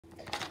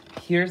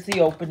here's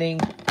the opening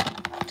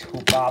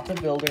to Bob the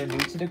Builder, New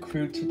to the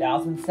Crew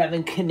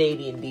 2007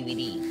 Canadian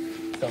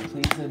DVD. So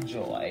please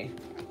enjoy.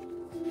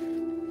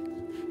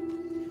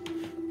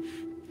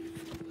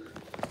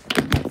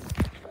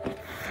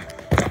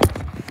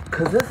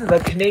 Because this is a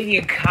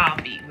Canadian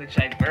copy, which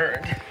I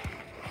burned.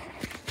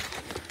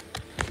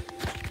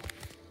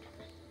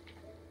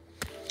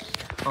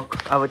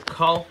 I would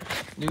call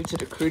New to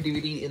the Crew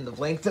DVD in the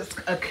blank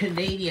disc a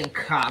Canadian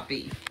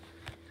copy.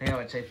 I know,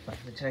 which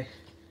I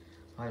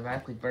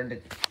automatically burned a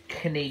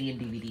Canadian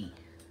DVD.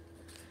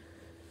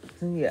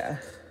 So yeah.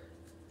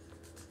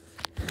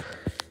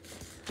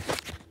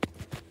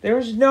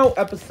 There's no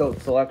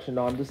episode selection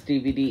on this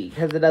DVD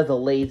because it has the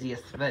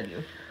laziest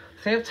menu.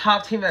 Same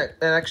Top Team and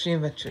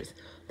Extreme Adventures.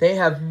 They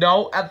have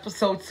no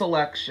episode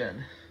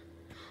selection.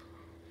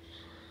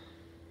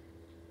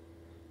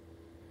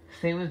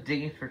 Same with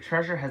Digging for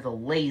Treasure has the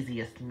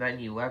laziest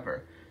menu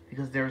ever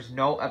because there's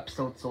no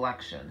episode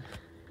selection.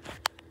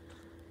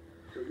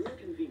 For your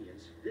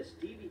convenience, this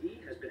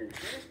DVD has been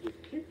enhanced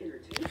with Kid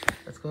Entertainment.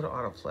 Let's go to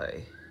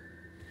Autoplay.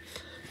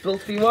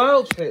 Built to be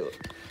Wild trailer.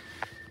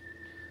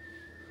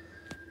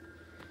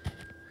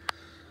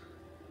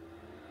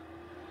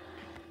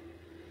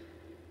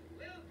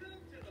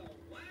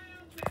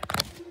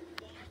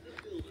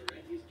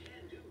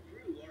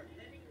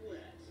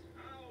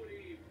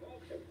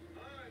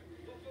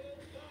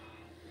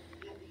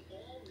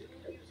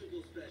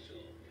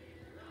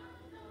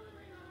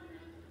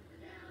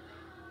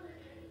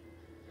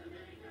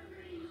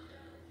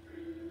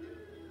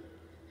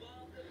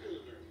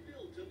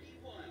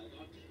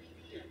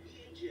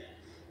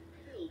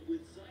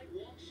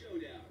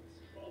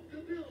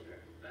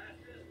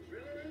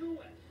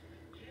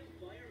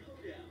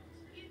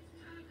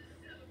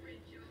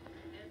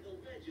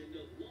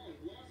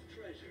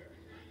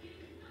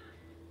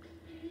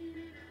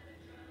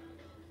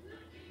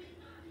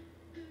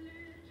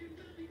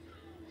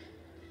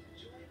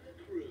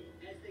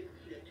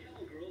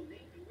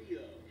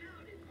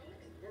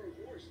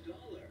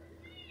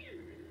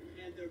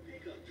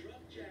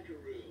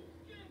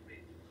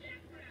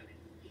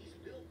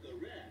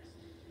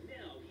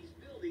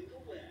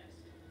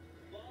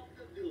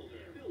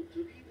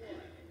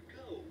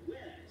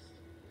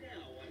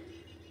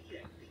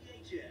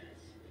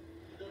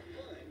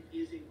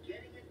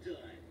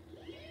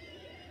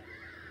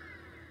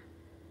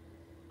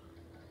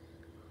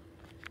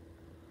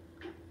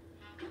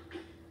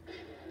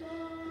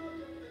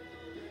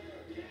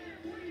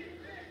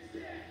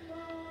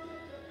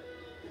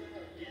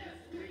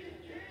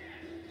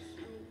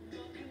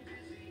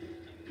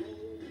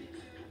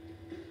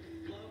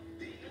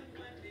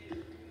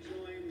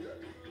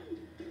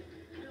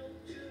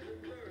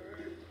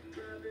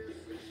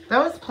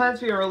 That was planned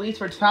to be released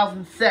for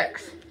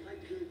 2006,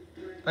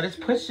 but it's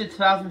pushed to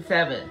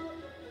 2007.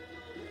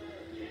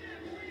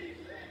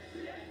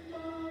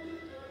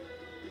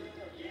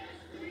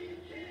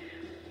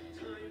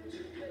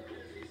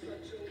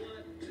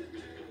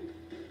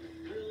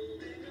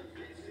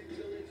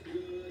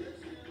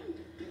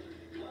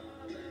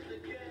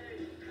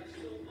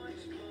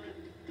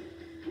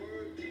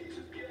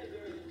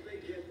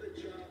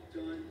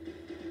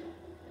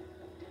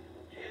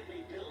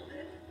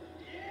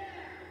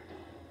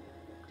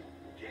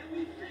 Can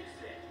we